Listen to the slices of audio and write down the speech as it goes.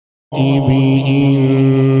إنه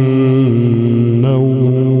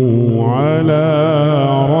على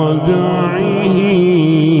رجعه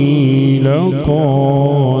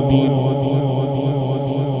لقادر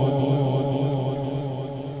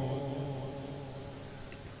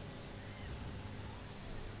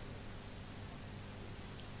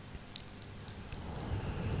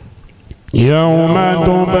يوم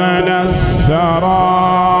تبلى السرائر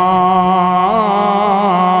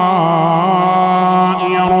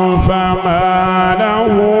فما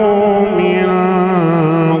له من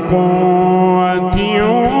قوة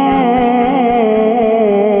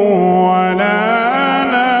ولا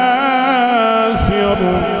ناصر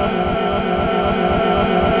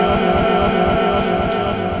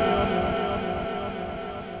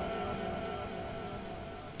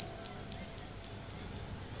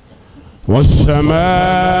والسماء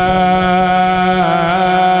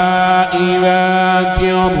ذات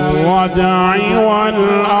الرجع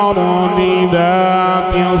والأرض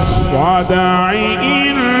ذات الصدع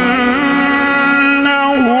إنه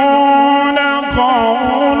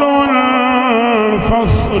لقول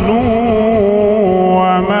فصل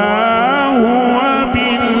وما هو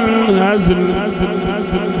بالهزل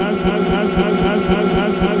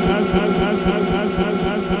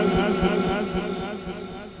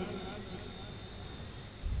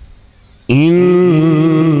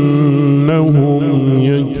إنهم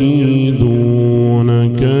يكيدون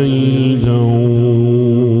كيدا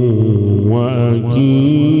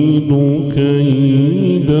وأكيد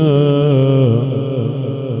كيدا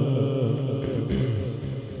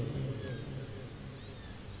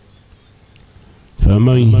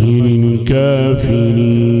فمهل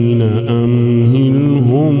الكافرين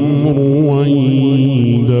أمهلهم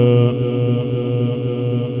رويدا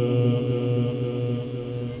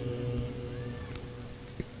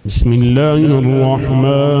بسم الله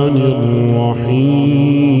الرحمن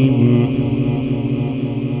الرحيم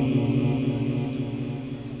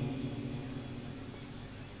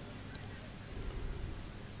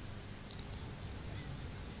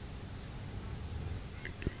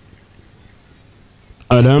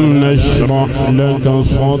ألم نشرح لك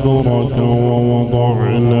صدرك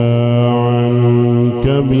ووضعنا عنك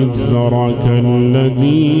وزرك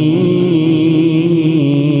الذي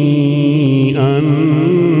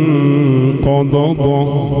أنقض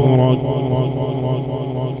ظهرك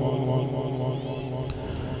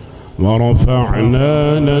ورفعنا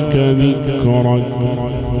لك ذكرك.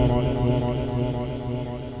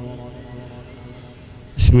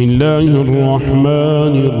 بسم الله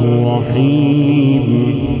الرحمن الرحيم.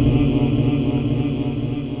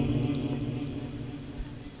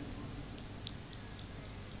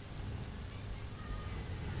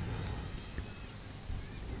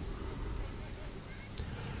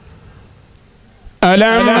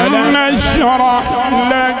 ألم نشرح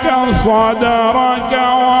لك صدرك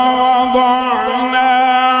ووضعنا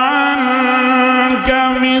عنك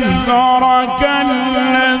وزرك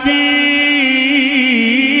الذي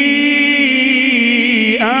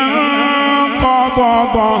أنقض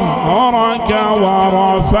ظهرك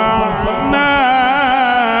ورفعنا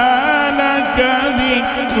لك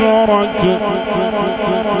ذكرك.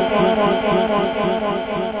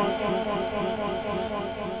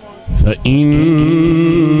 فإن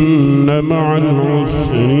مع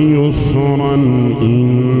العسر يسرا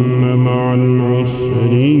إن مع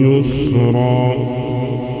العسر يسرا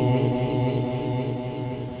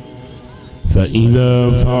فإذا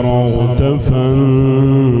فرغت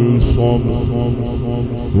فانصب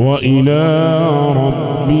وإلى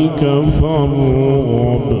ربك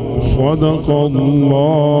فارغب. صدق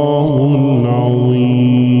الله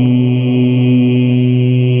العظيم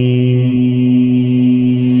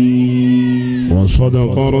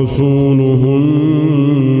وصدق رسوله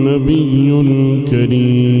النبي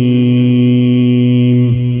الكريم.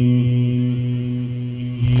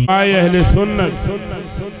 أهل السنة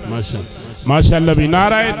ما شاء الله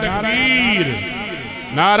بنارة تكبير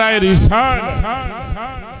نارة رسالة.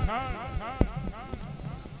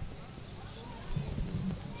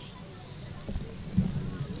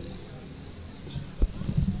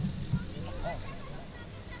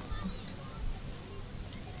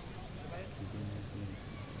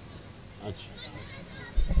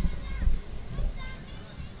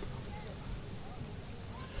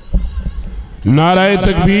 नाराए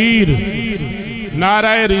तकबीर,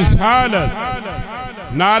 नाराए रिसालत,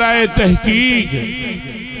 नाराए तहकीक,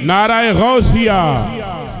 नाराए गौसिया,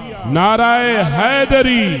 नाराए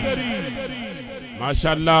हैदरी।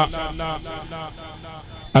 माशाअल्लाह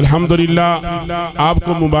अल्हम्दुलिल्लाह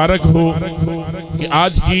आपको मुबारक हो कि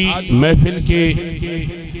आज की महफिल के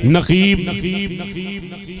नकीब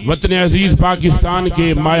वतन अजीज पाकिस्तान के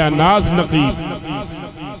माया नाज नकीब,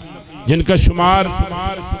 जिनका शुमार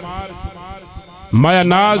माया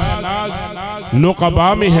नाज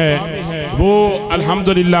नौकबा में है, वो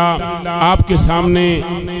अल्हम्दुलिल्लाह आपके सामने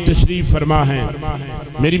तशरीफ फरमा है।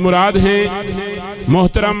 मेरी मुराद है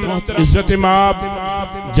मोहतरम इज्जत माब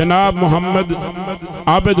जनाब मोहम्मद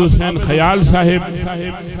आबिद हुसैन ख्याल साहिब।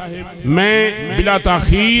 मैं बिला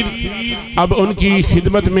ताखीर अब उनकी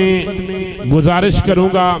खिदमत में गुजारिश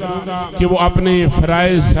करूँगा कि वो अपने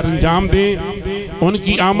फ़राइज़ सरंजाम दें।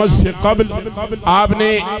 उनकी आमद से कब्ल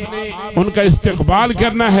आपने उनका इस्तकबाल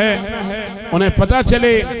करना है। उन्हें पता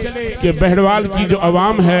चले कि बहड़वाल की जो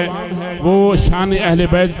अवाम है वो शान अहले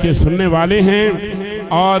बैत के सुनने वाले हैं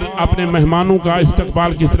और अपने मेहमानों का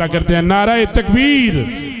इस्तकबाल किस तरह करते हैं। नाराए तकबीर,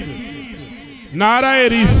 नाराए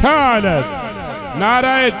रिसालत,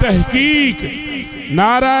 नाराए तहकीक,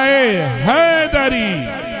 नाराए हैदरी,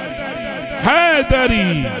 हैदरी।